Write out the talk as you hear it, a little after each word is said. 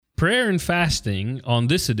prayer and fasting on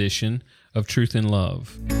this edition of Truth in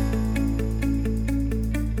Love.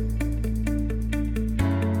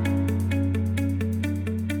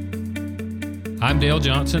 I'm Dale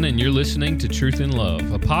Johnson, and you're listening to Truth in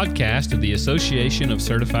Love, a podcast of the Association of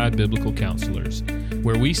Certified Biblical Counselors,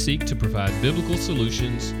 where we seek to provide biblical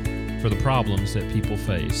solutions for the problems that people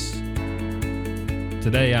face.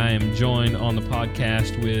 Today, I am joined on the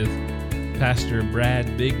podcast with Pastor Brad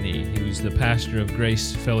Bigney, who's the pastor of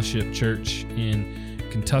Grace Fellowship Church in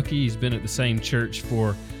Kentucky. He's been at the same church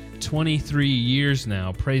for 23 years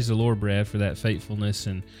now. Praise the Lord, Brad, for that faithfulness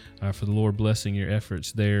and for the Lord blessing your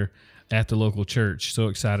efforts there at the local church. So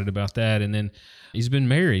excited about that. And then he's been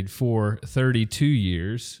married for 32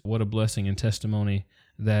 years. What a blessing and testimony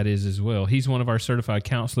that is as well. He's one of our certified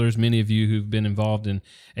counselors. Many of you who've been involved in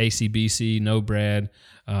ACBC know Brad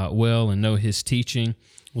well and know his teaching.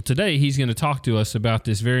 Well, today he's going to talk to us about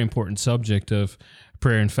this very important subject of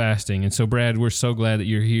prayer and fasting. And so, Brad, we're so glad that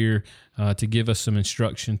you're here to give us some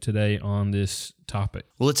instruction today on this topic.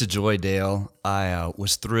 Well, it's a joy, Dale. I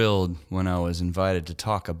was thrilled when I was invited to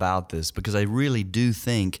talk about this because I really do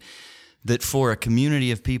think that for a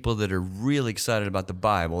community of people that are really excited about the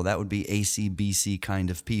Bible, that would be ACBC kind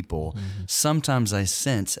of people, sometimes I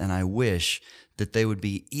sense and I wish that they would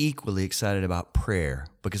be equally excited about prayer,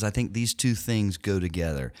 because I think these two things go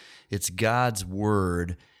together. It's God's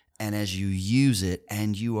Word, and as you use it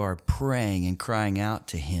and you are praying and crying out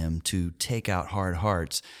to Him to take out hard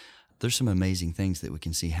hearts, there's some amazing things that we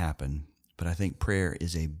can see happen. But I think prayer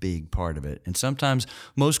is a big part of it. And sometimes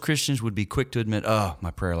most Christians would be quick to admit,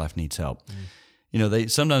 my prayer life needs help. You know,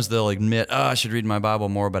 sometimes they'll admit, I should read my Bible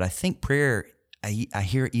more. But I think prayer, I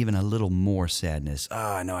hear even a little more sadness.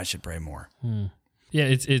 I know I should pray more. Yeah,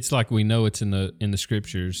 it's like we know it's in the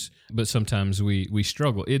scriptures, but sometimes we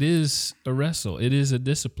struggle. It is a wrestle. It is a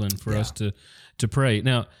discipline for us to pray.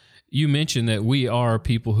 Now, you mentioned that we are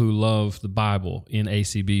people who love the Bible in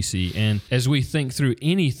ACBC. And as we think through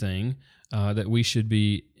anything that we should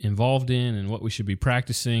be involved in and what we should be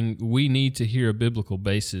practicing, we need to hear a biblical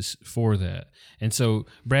basis for that. And so,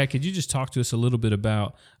 Brad, could you just talk to us a little bit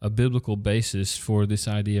about a biblical basis for this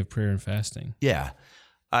idea of prayer and fasting? Yeah.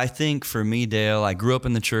 I think for me, Dale, I grew up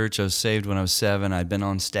in the church. I was saved when I was 7. I'd been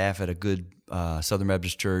on staff at a good Southern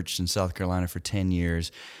Baptist church in South Carolina for 10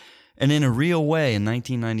 years. And in a real way, in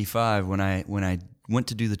 1995, when I went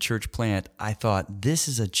to do the church plant, I thought, this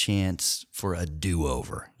is a chance for a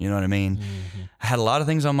do-over. You know what I mean? I had a lot of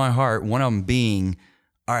things on my heart, one of them being,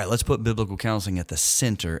 all right, let's put biblical counseling at the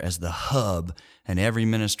center as the hub, and every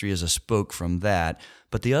ministry as a spoke from that.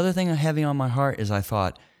 But the other thing heavy on my heart is I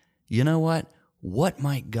thought, you know what? What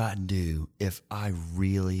might God do if I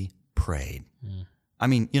really prayed? I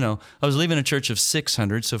mean, you know, I was leaving a church of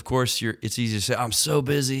 600, so of course it's easy to say, I'm so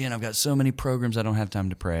busy and I've got so many programs I don't have time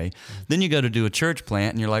to pray. Then you go to do a church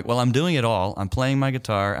plant and you're like, well, I'm doing it all. I'm playing my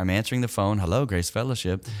guitar. I'm answering the phone. Hello, Grace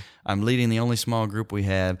Fellowship. I'm leading the only small group we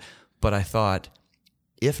have. But I thought,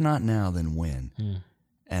 if not now, then when?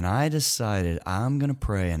 And I decided I'm going to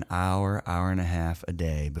pray an hour and a half a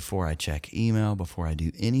day before I check email, before I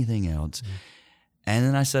do anything else. And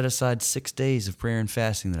then I set aside 6 days of prayer and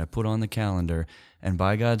fasting that I put on the calendar. And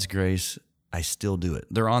by God's grace, I still do it.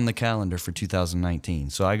 They're on the calendar for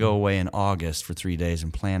 2019. So I go away in August for 3 days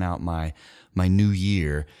and plan out my new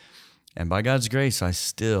year. And by God's grace, I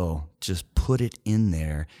still just put it in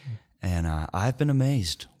there. And I've been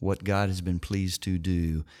amazed what God has been pleased to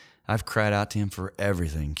do. I've cried out to Him for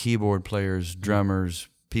everything. Keyboard players, drummers,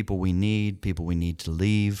 people we need to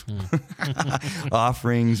leave,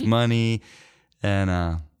 offerings, money.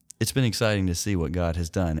 And it's been exciting to see what God has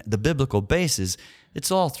done. The biblical basis, it's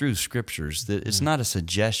all through scriptures. It's not a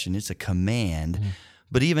suggestion, it's a command.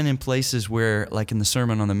 But even in places where, like in the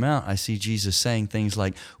Sermon on the Mount, I see Jesus saying things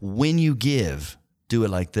like, when you give, do it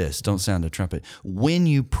like this. Don't sound a trumpet. When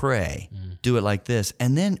you pray, do it like this.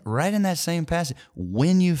 And then right in that same passage,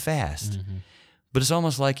 when you fast. But it's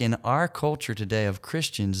almost like in our culture today of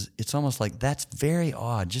Christians, it's almost like that's very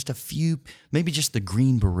odd. Just a few, maybe just the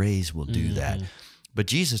Green Berets will do that. But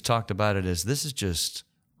Jesus talked about it as this is just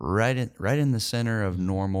right in the center of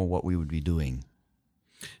normal what we would be doing.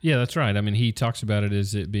 Yeah, that's right. I mean, He talks about it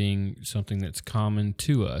as it being something that's common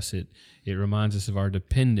to us. It reminds us of our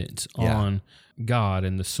dependence on God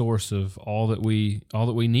and the source of all that we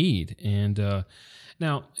need. And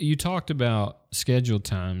now, you talked about scheduled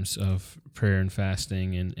times of prayer and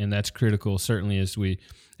fasting, and that's critical, certainly as we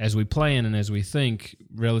plan and as we think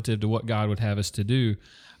relative to what God would have us to do.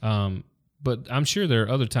 But I'm sure there are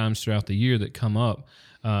other times throughout the year that come up.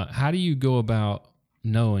 How do you go about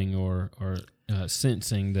knowing or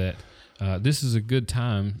sensing that this is a good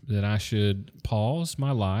time that I should pause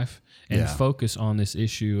my life and focus on this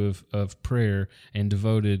issue of prayer and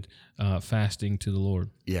devoted fasting to the Lord.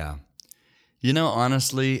 Yeah. You know,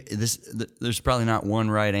 honestly, there's probably not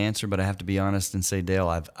one right answer, but I have to be honest and say, Dale,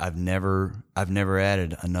 I've never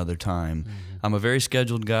added another time. Mm-hmm. I'm a very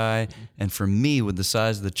scheduled guy, and for me, with the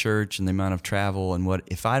size of the church and the amount of travel and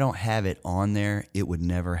if I don't have it on there, it would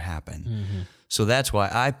never happen. Mm-hmm. So that's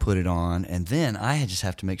why I put it on, and then I just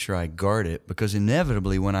have to make sure I guard it, because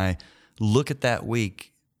inevitably when I look at that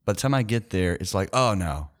week, by the time I get there, it's like, oh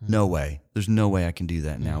no way. There's no way I can do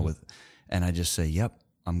that now. And I just say, yep,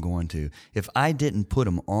 I'm going to. If I didn't put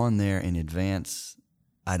them on there in advance,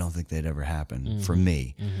 I don't think they'd ever happen for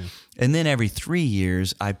me. Mm-hmm. And then every 3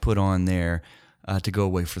 years, I put on there to go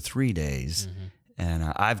away for 3 days. Mm-hmm.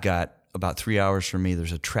 And I've got about 3 hours from me,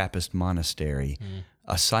 there's a Trappist monastery,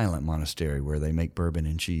 a silent monastery where they make bourbon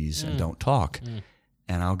and cheese and don't talk.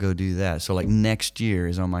 And I'll go do that. So like next year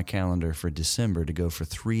is on my calendar for December to go for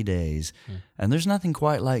 3 days. And there's nothing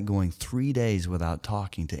quite like going 3 days without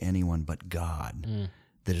talking to anyone but God.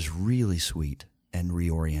 That is really sweet and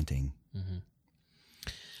reorienting. Mm-hmm.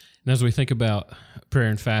 And as we think about prayer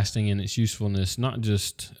and fasting and its usefulness, not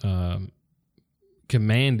just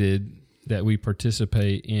commanded that we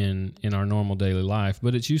participate in our normal daily life,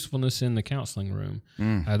 but its usefulness in the counseling room.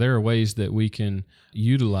 There are ways that we can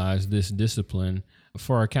utilize this discipline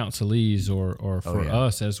for our counselees or for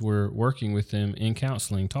us as we're working with them in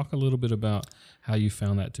counseling. Talk a little bit about how you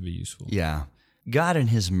found that to be useful. Yeah. God in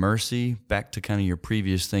His mercy, back to kind of your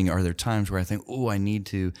previous thing, are there times where I think, I need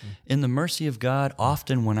to? In the mercy of God,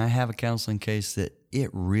 often when I have a counseling case that it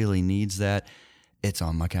really needs that, it's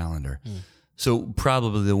on my calendar. So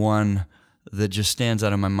probably the one that just stands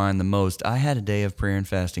out in my mind the most, I had a day of prayer and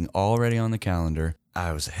fasting already on the calendar.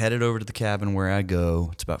 I was headed over to the cabin where I go.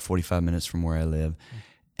 It's about 45 minutes from where I live.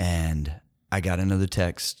 And I got another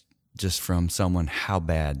text just from someone how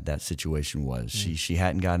bad that situation was. She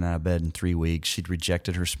hadn't gotten out of bed in 3 weeks. She'd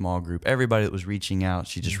rejected her small group. Everybody that was reaching out,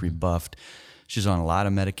 she just rebuffed. She's on a lot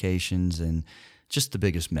of medications and just the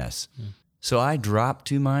biggest mess. So I dropped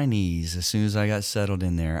to my knees as soon as I got settled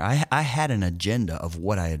in there. I had an agenda of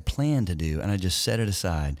what I had planned to do, and I just set it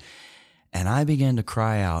aside. And I began to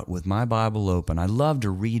cry out with my Bible open. I love to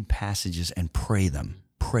read passages and pray them.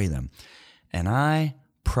 And I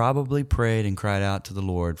probably prayed and cried out to the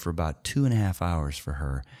Lord for about 2.5 hours for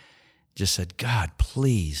her. Just said, God,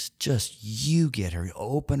 please, just you get her,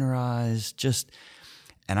 open her eyes.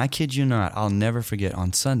 And I kid you not, I'll never forget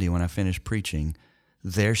on Sunday when I finished preaching,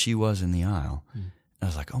 there she was in the aisle. And I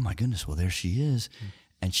was like, oh my goodness, well, there she is.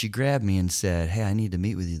 And she grabbed me and said, hey, I need to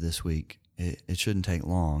meet with you this week. It shouldn't take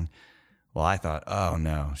long. Well, I thought, oh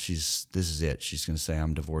no, this is it. She's going to say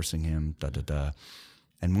I'm divorcing him,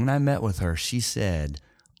 And when I met with her, she said,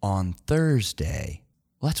 on Thursday,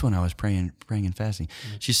 that's when I was praying and fasting.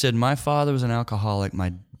 She said, my father was an alcoholic,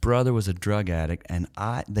 my brother was a drug addict, and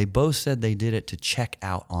they both said they did it to check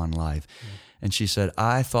out on life. And she said,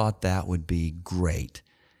 I thought that would be great.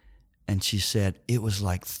 And she said, it was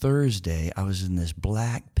like Thursday, I was in this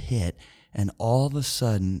black pit, and all of a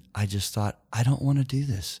sudden, I just thought, I don't want to do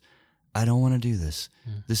this.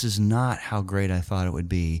 This is not how great I thought it would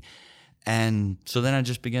be. And so then I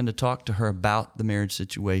just began to talk to her about the marriage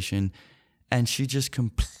situation, and she just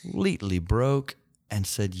completely broke and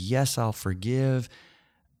said, yes, I'll forgive.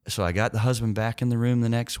 So I got the husband back in the room the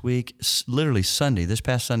next week. Literally Sunday, this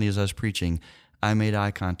past Sunday as I was preaching, I made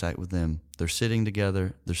eye contact with them. They're sitting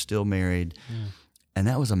together. They're still married. And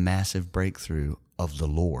that was a massive breakthrough of the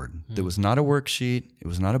Lord. It was not a worksheet. It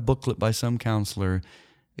was not a booklet by some counselor.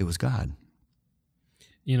 It was God.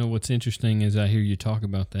 You know, what's interesting as I hear you talk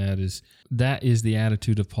about that is the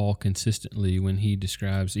attitude of Paul consistently when he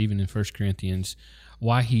describes, even in 1 Corinthians,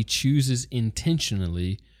 why he chooses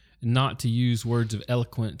intentionally not to use words of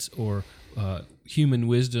eloquence or human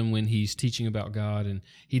wisdom when he's teaching about God, and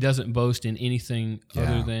he doesn't boast in anything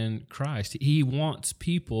other than Christ. He wants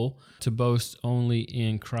people to boast only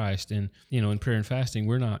in Christ. And, you know, in prayer and fasting,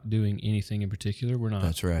 we're not doing anything in particular.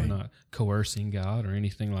 That's right. We're not coercing God or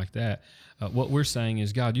anything like that. What we're saying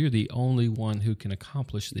is, God, you're the only one who can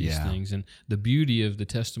accomplish these things. And the beauty of the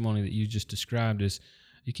testimony that you just described is,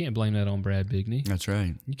 you can't blame that on Brad Bigney. That's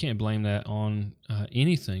right. You can't blame that on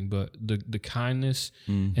anything but the kindness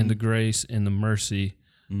and the grace and the mercy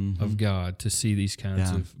of God to see these kinds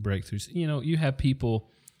of breakthroughs. You know, you have people,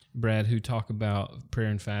 Brad, who talk about prayer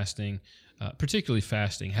and fasting, particularly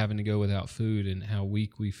fasting, having to go without food and how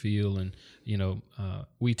weak we feel. And, you know,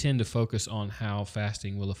 we tend to focus on how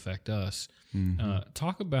fasting will affect us.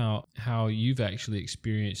 Talk about how you've actually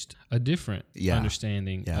experienced a different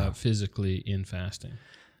understanding physically in fasting.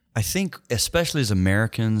 I think, especially as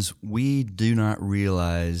Americans, we do not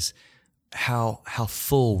realize how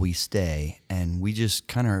full we stay, and we just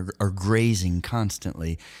kind of are grazing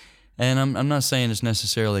constantly. And I'm not saying it's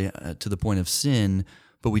necessarily to the point of sin,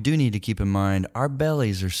 but we do need to keep in mind our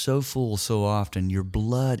bellies are so full so often. Your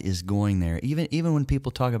blood is going there. Even when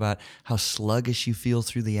people talk about how sluggish you feel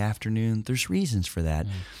through the afternoon, there's reasons for that.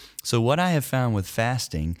 So what I have found with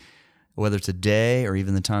fasting, whether it's a day or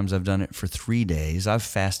even the times I've done it for 3 days, I've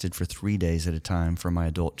fasted for 3 days at a time for my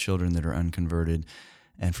adult children that are unconverted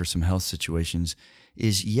and for some health situations,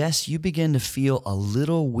 is yes, you begin to feel a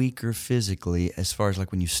little weaker physically as far as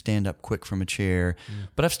like when you stand up quick from a chair,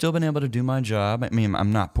 but I've still been able to do my job. I mean,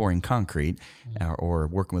 I'm not pouring concrete or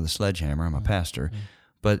working with a sledgehammer. I'm a pastor,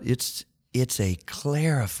 but it's a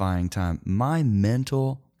clarifying time. My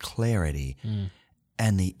mental clarity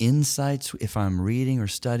and the insights, if I'm reading or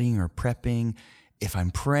studying or prepping, if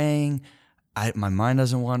I'm praying, my mind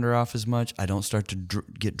doesn't wander off as much. I don't start to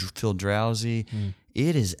feel drowsy.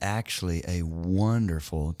 It is actually a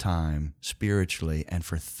wonderful time spiritually and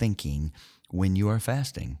for thinking when you are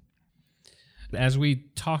fasting. As we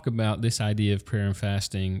talk about this idea of prayer and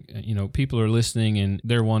fasting, people are listening and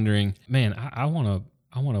they're wondering, man, I want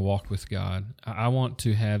to walk with God. I want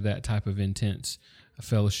to have that type of intense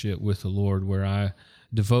fellowship with the Lord where I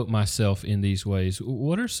devote myself in these ways.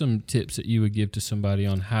 What are some tips that you would give to somebody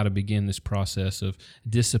on how to begin this process of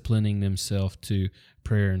disciplining themselves to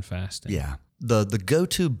prayer and fasting? Yeah. The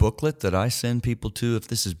go-to booklet that I send people to, if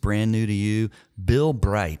this is brand new to you, Bill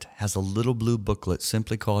Bright has a little blue booklet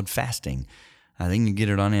simply called Fasting. I think you can get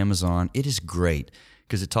it on Amazon. It is great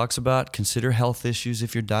because it talks about consider health issues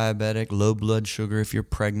if you're diabetic, low blood sugar if you're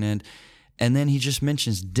pregnant, and then he just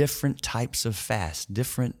mentions different types of fast,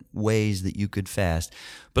 different ways that you could fast.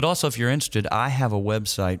 But also, if you're interested, I have a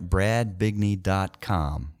website,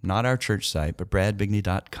 bradbigney.com. Not our church site, but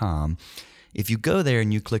bradbigney.com. If you go there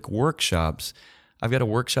and you click workshops, I've got a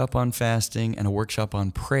workshop on fasting and a workshop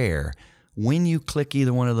on prayer. When you click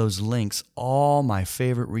either one of those links, all my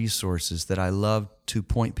favorite resources that I love to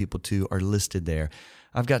point people to are listed there.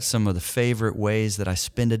 I've got some of the favorite ways that I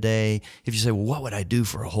spend a day. If you say, well, what would I do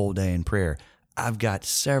for a whole day in prayer? I've got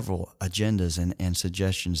several agendas and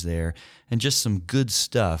suggestions there and just some good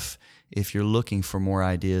stuff if you're looking for more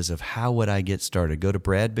ideas of how would I get started. Go to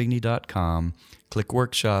bradbigney.com, click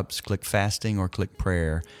workshops, click fasting, or click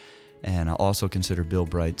prayer. And I'll also consider Bill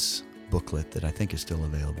Bright's booklet that I think is still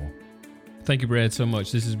available. Thank you, Brad, so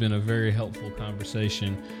much. This has been a very helpful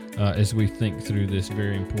conversation as we think through this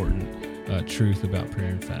very important truth about prayer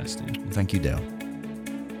and fasting. Thank you, Dale.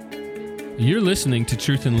 You're listening to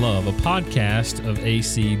Truth in Love, a podcast of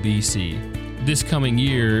ACBC. This coming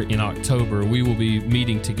year in October, we will be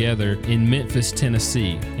meeting together in Memphis,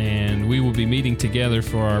 Tennessee, and we will be meeting together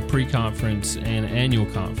for our pre-conference and annual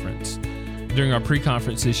conference. During our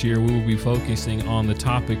pre-conference this year, we will be focusing on the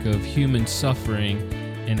topic of human suffering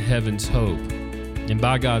and heaven's hope. And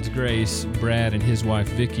by God's grace, Brad and his wife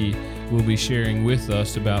Vicki will be sharing with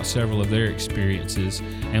us about several of their experiences.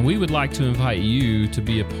 And we would like to invite you to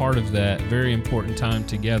be a part of that very important time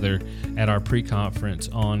together at our pre-conference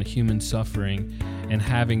on human suffering and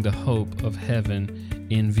having the hope of heaven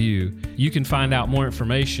in view. You can find out more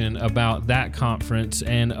information about that conference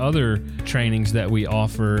and other trainings that we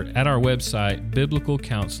offer at our website,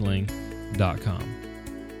 biblicalcounseling.com.